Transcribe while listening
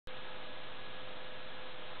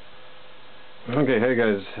Okay, hey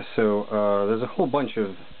guys, so there's a whole bunch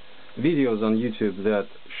of videos on YouTube that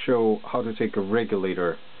show how to take a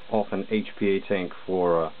regulator off an HPA tank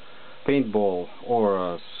for a paintball or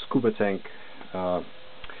a scuba tank,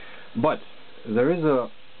 but there is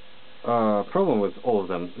a problem with all of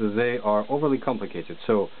them. They are overly complicated,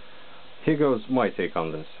 so here goes my take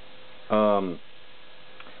on this.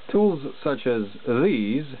 Tools such as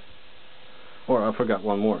these, or I forgot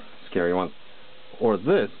one more scary one, or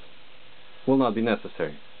this, will not be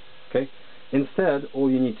necessary. Okay? Instead, all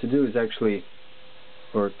you need to do is actually,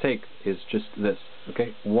 or take, is just this.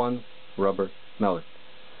 Okay? One rubber mallet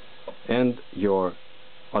and your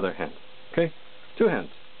other hand. Okay? Two hands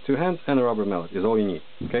and a rubber mallet is all you need.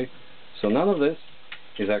 Okay? So none of this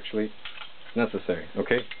is actually necessary.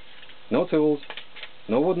 Okay? No tools,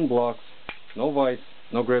 no wooden blocks, no vise,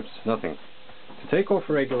 no grips, nothing. To take off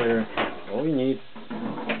a regulator, all you need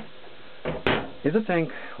is a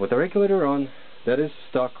tank with a regulator on that is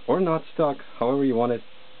stuck or not stuck, however you want it,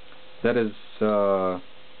 that is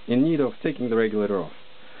in need of taking the regulator off.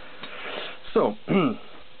 So,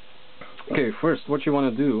 okay, first what you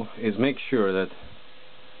want to do is make sure that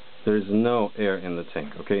there is no air in the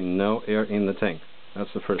tank. Okay, no air in the tank.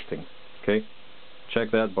 That's the first thing. Okay, check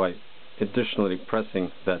that by additionally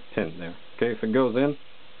pressing that pin there. Okay, if it goes in,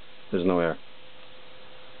 there's no air.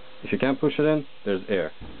 If you can't push it in, there's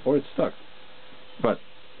air, or it's stuck. But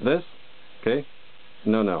this, okay,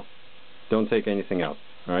 no, don't take anything out.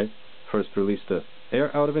 Alright, first release the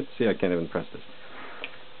air out of it. See, I can't even press this.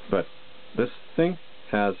 But this thing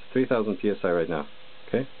has 3000 psi right now.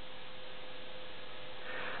 Okay.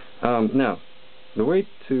 Now, the way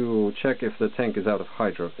to check if the tank is out of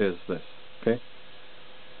hydro is this. Okay.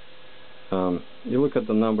 You look at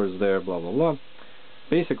the numbers there, blah blah blah.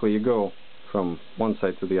 Basically, you go from one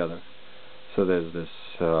side to the other. So there's this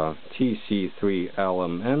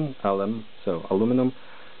TC3LM, so aluminum,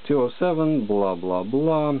 207, blah blah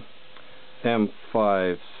blah,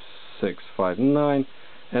 M5659,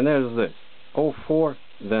 and there's this 04,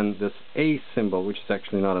 then this A symbol, which is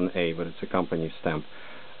actually not an A, but it's a company stamp,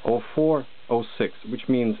 0406, which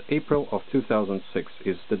means April of 2006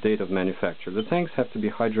 is the date of manufacture. The tanks have to be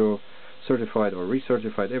hydro certified or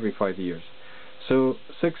recertified every 5 years. So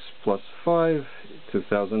 6 plus 5,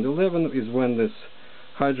 2011 is when this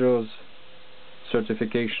hydro's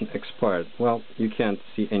certification expired. Well, you can't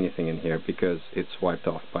see anything in here because it's wiped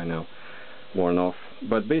off by now, worn off.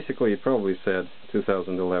 But basically it probably said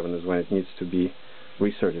 2011 is when it needs to be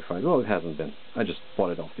recertified. Well, it hasn't been. I just bought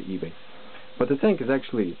it off the eBay. But the tank is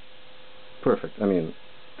actually perfect. I mean,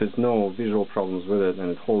 there's no visual problems with it, and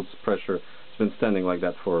it holds pressure. It's been standing like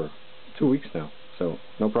that for 2 weeks now. So,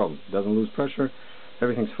 no problem. Doesn't lose pressure.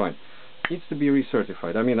 Everything's fine. Needs to be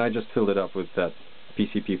recertified. I mean, I just filled it up with that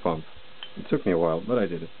PCP pump. It took me a while, but I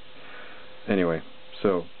did it. Anyway,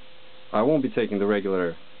 so I won't be taking the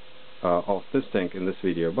regulator off this tank in this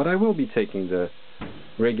video, but I will be taking the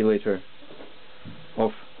regulator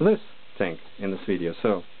off this tank in this video.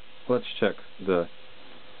 So, let's check the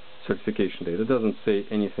certification date. It doesn't say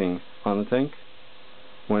anything on the tank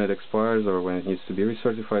when it expires or when it needs to be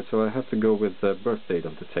recertified, so I have to go with the birth date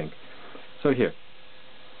of the tank. So here,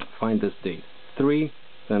 find this date, 3,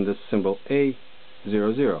 then this symbol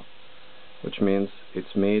A00, which means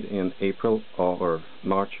it's made in April or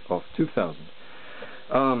March of 2000.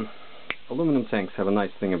 Aluminum tanks have a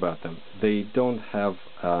nice thing about them. They don't have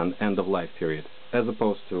an end-of-life period, as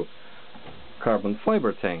opposed to carbon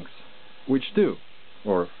fiber tanks, which do,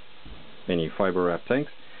 or any fiber wrap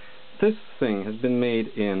tanks. This thing has been made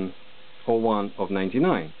in 01 of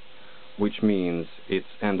 99, which means its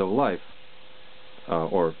end of life,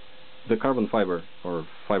 or the carbon fiber or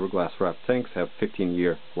fiberglass wrap tanks have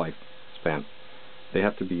 15-year lifespan. They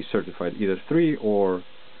have to be certified either 3 or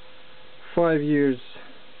 5 years.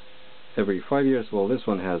 Every 5 years. Well, this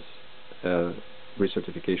one has a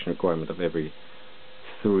recertification requirement of every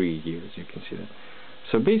 3 years. You can see that.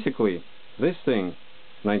 So basically, this thing,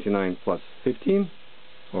 99 plus 15.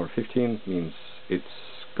 Or 15 means it's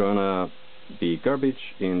gonna be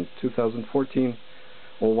garbage in 2014,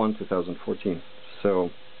 2014.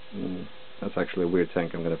 So that's actually a weird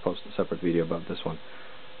tank. I'm gonna post a separate video about this one.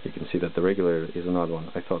 You can see that the regulator is an odd one.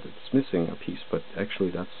 I thought it's missing a piece, but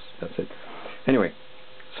actually that's it. Anyway,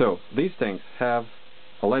 so these tanks have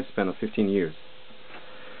a lifespan of 15 years.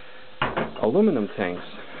 Aluminum tanks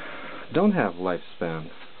don't have lifespan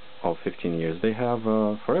of 15 years. They have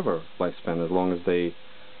a forever lifespan as long as they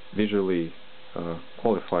visually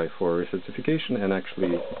qualify for recertification and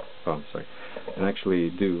actually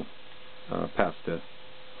do pass the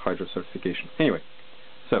hydro certification. Anyway,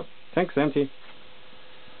 so tank's empty.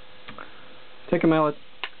 Take a mallet,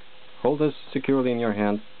 hold this securely in your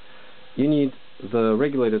hand. You need the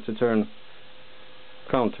regulator to turn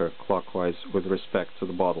counterclockwise with respect to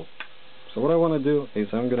the bottle. So what I want to do is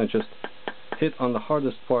I'm going to just hit on the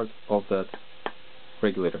hardest part of that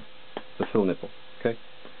regulator, the fill nipple, okay?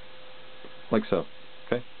 Like so,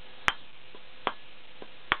 okay?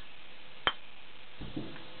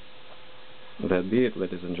 That be it,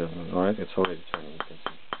 ladies and gentlemen. Alright, it's already turning, you can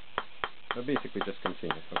see. But basically just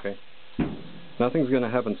continue, okay? Nothing's going to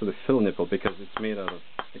happen to the fill nipple because it's made out of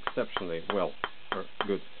exceptionally well or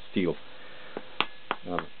good steel.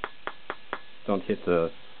 Don't hit the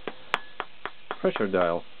pressure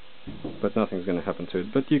dial, but nothing's going to happen to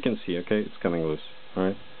it. But you can see, okay, it's coming loose.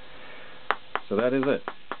 Alright? So that is it.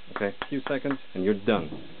 Okay, a few seconds and you're done.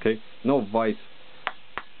 Okay? No vice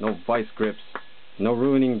grips, no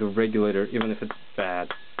ruining the regulator even if it's bad.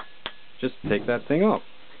 Just take that thing off.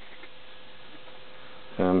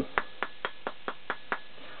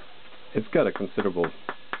 It's got a considerable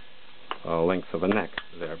length of a neck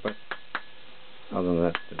there, but other than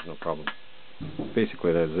that, there's no problem.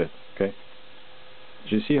 Basically, that is it, okay?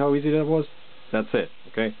 Did you see how easy that was? That's it,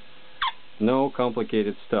 okay? No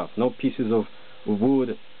complicated stuff, no pieces of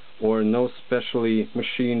wood, or no specially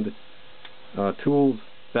machined tools.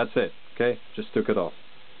 That's it, okay? Just took it off.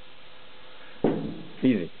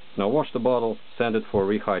 Easy. Now wash the bottle, send it for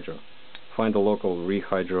rehydro. Find a local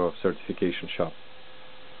rehydro certification shop.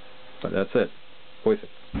 But that's it. With it.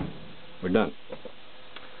 We're done.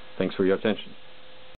 Thanks for your attention.